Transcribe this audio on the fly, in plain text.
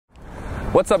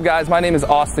What's up guys, my name is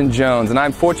Austin Jones and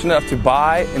I'm fortunate enough to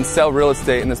buy and sell real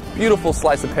estate in this beautiful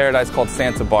slice of paradise called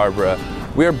Santa Barbara.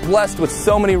 We are blessed with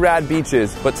so many rad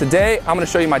beaches, but today I'm going to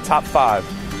show you my top 5.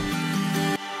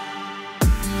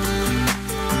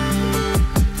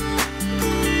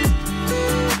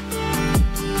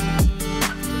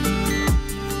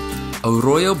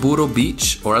 Arroyo Burro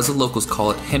Beach, or as the locals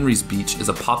call it, Henry's Beach, is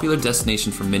a popular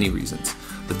destination for many reasons.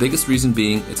 The biggest reason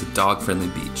being it's a dog-friendly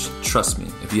beach. Trust me,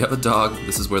 if you have a dog,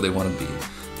 this is where they want to be.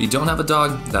 If you don't have a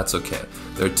dog, that's okay.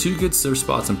 There are 2 good surf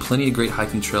spots and plenty of great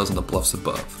hiking trails on the bluffs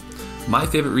above. My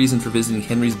favorite reason for visiting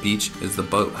Henry's Beach is the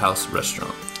Boathouse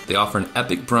Restaurant. They offer an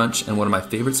epic brunch and one of my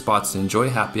favorite spots to enjoy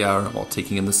happy hour while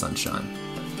taking in the sunshine.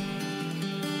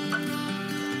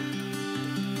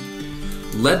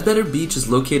 Ledbetter Beach is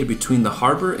located between the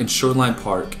harbor and Shoreline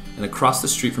Park and across the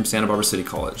street from Santa Barbara City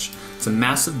College. It's a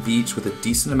massive beach with a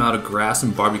decent amount of grass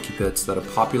and barbecue pits that are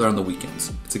popular on the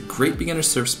weekends. It's a great beginner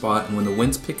surf spot, and when the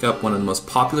winds pick up, one of the most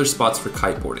popular spots for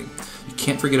kiteboarding. You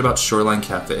can't forget about Shoreline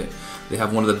Cafe. They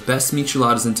have one of the best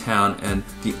micheladas in town and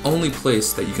the only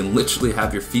place that you can literally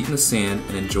have your feet in the sand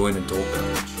and enjoy an adult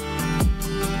beverage.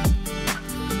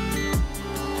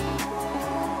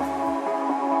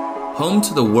 Home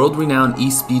to the world-renowned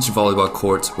East Beach volleyball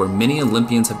courts where many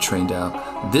Olympians have trained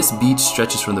out, this beach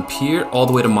stretches from the pier all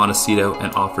the way to Montecito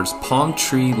and offers palm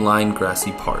tree-lined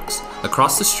grassy parks.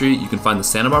 Across the street, you can find the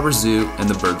Santa Barbara Zoo and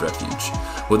the Bird Refuge.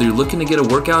 Whether you're looking to get a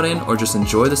workout in or just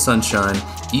enjoy the sunshine,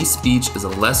 East Beach is a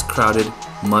less crowded,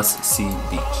 must-see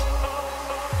beach.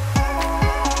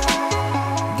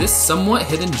 This somewhat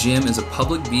hidden gem is a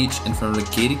public beach in front of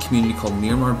a gated community called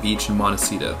Miramar Beach in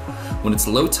Montecito. When it's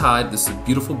low tide, this is a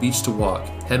beautiful beach to walk.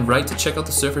 Head right to check out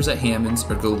the surfers at Hammond's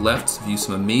or go left to view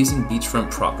some amazing beachfront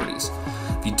properties.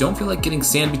 If you don't feel like getting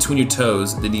sand between your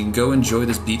toes, then you can go enjoy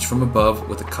this beach from above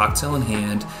with a cocktail in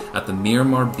hand at the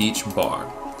Miramar Beach Bar.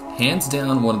 Hands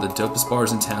down one of the dopest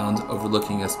bars in town,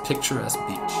 overlooking this picturesque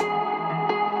beach.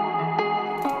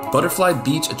 Butterfly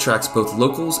Beach attracts both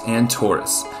locals and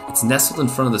tourists. It's nestled in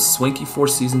front of the swanky Four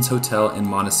Seasons Hotel in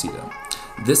Montecito.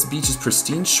 This beach's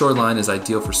pristine shoreline is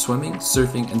ideal for swimming,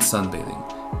 surfing, and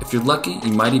sunbathing. If you're lucky,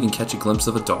 you might even catch a glimpse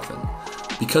of a dolphin.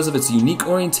 Because of its unique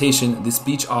orientation, this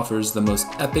beach offers the most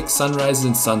epic sunrises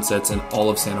and sunsets in all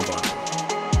of Santa Barbara.